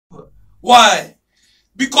Why?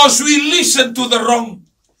 Because we listen to the wrong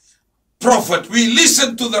prophet. We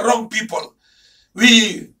listen to the wrong people.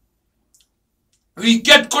 We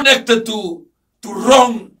get connected to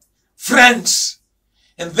wrong friends.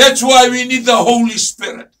 And that's why we need the Holy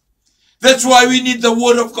Spirit. That's why we need the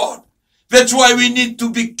Word of God. That's why we need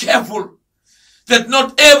to be careful that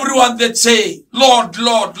not everyone that say, Lord,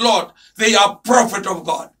 Lord, Lord, they are prophet of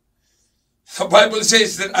God. The Bible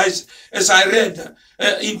says that as I read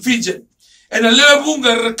in FIJI, and a little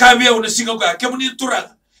bunga kavia on a single guy, Kamuni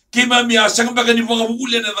TOORAK, came at me as Sangabagani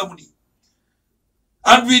Muni.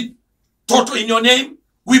 And we taught in your name,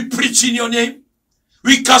 we preach in your name,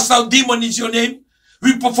 we cast out demons in your name,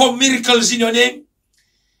 we perform miracles in your name,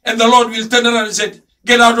 and the Lord will turn around and say,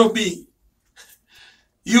 get out of me,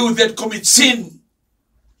 you that commit sin.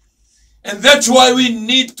 And that's why we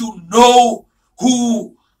need to know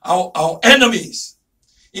who our enemies.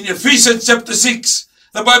 In Ephesians chapter 6,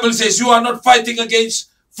 the Bible says, you are not fighting against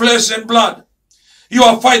flesh and blood. You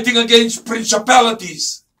are fighting against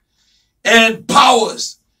principalities and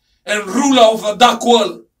powers and ruler of the dark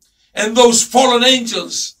world and those fallen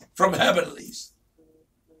angels from heavenlies.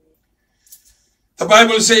 The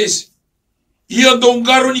Bible says, ia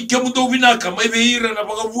dongaro ni kemundo vinaka mai veira na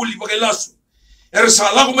bagavuli bagailasu. Era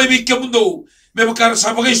salago mai ve kemundo me bakara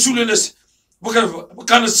sa bagai sulenes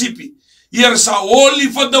bakana sipi. Ia sa oli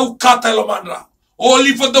fadau kata lamanra.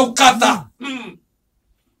 Oli fadau kata.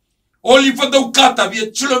 Oli fadau kata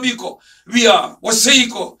via chulomiko, via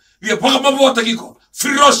waseiko, via bagamavota kiko.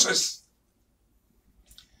 Ferocious.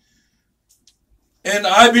 And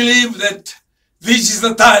I believe that this is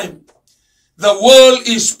the time. The world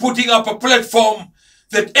is putting up a platform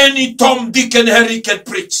that any Tom, Dick, and Harry can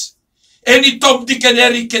preach. Any Tom, Dick, and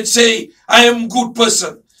Harry can say, I am a good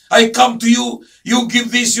person. I come to you, you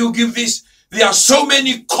give this, you give this. There are so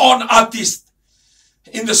many con artists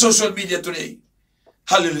in the social media today.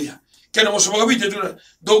 Hallelujah. They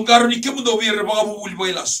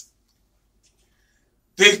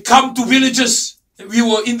come to villages. We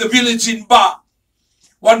were in the village in Ba.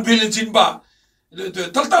 One village in Ba.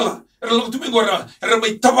 Taltala. Era logo tumingo era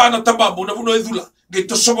mai tabana tababu na vuno edula ge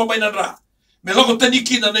to soba mai nanra me logo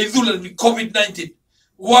taniki na edula ni COVID-19.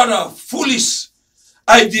 What a foolish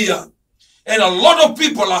idea, and a lot of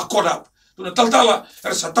people are caught up. Tuna taltala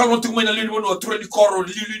era sa talo tu mai na lili vuno atura ni koro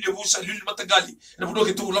lili ni busa lili matagali na vuno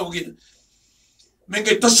ke tu lago gina me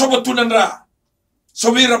ge to soba tu nanra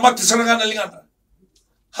sobira mati sarangana lingana.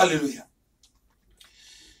 Hallelujah.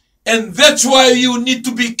 And that's why you need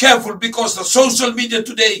to be careful, because the social media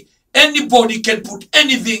today, anybody can put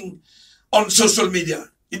anything on social media.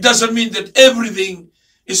 It doesn't mean that everything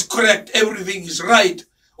is correct, everything is right,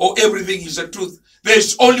 or everything is the truth. There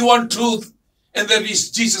is only one truth, and that is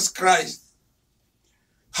Jesus Christ.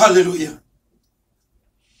 Hallelujah.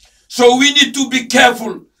 So we need to be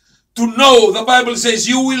careful to know. The Bible says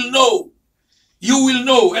you will know. You will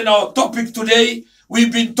know. And our topic today,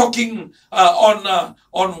 we've been talking on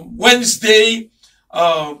Wednesday,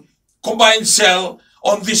 combined cell,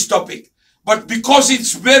 on this topic. But because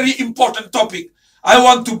it's very important topic, I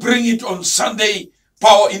want to bring it on Sunday,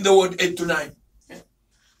 Power in the Word 8 to 9.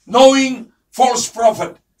 Knowing false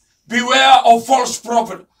prophet. Beware of false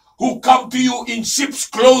prophet who come to you in sheep's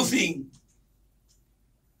clothing,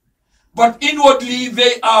 but inwardly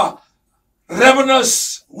they are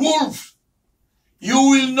ravenous wolves. You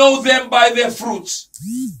will know them by their fruits.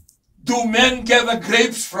 Do men gather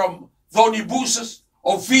grapes from thorny bushes,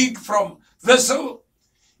 or fig from thistle?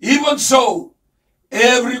 Even so,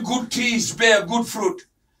 every good tree bears good fruit,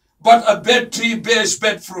 but a bad tree bears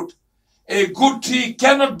bad fruit. A good tree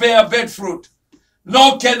cannot bear bad fruit,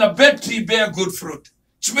 nor can a bad tree bear good fruit.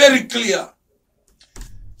 It's very clear.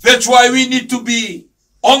 That's why we need to be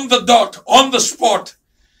on the dot, on the spot,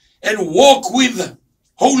 and walk with the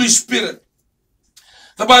Holy Spirit.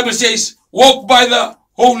 The Bible says, walk by the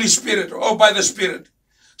Holy Spirit, or by the Spirit,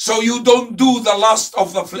 so you don't do the lust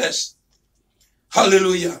of the flesh.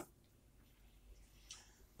 Hallelujah.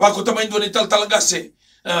 Wako tamay doon ital talagase,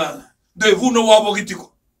 de vuno wabo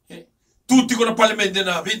gitiko. Tuti ko na palimende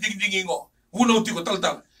na vinding-dingingo. Vuno tiko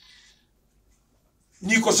tal-tal.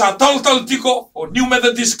 Niko sa tal-tal tiko, or New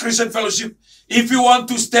Methodist Christian Fellowship, if you want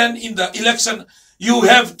to stand in the election, you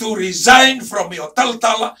have to resign from your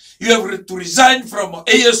tal-tala, you have to resign from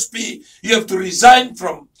ASP, you have to resign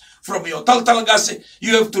from your tal-talagase,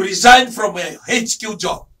 you have to resign from a HQ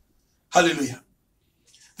job. Hallelujah.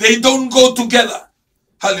 They don't go together.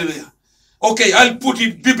 Hallelujah. Okay, I'll put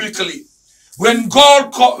it biblically. When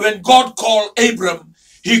God called Abram,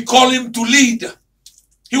 he called him to lead.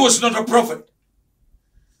 He was not a prophet.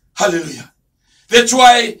 Hallelujah. That's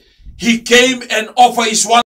why he came and offered his one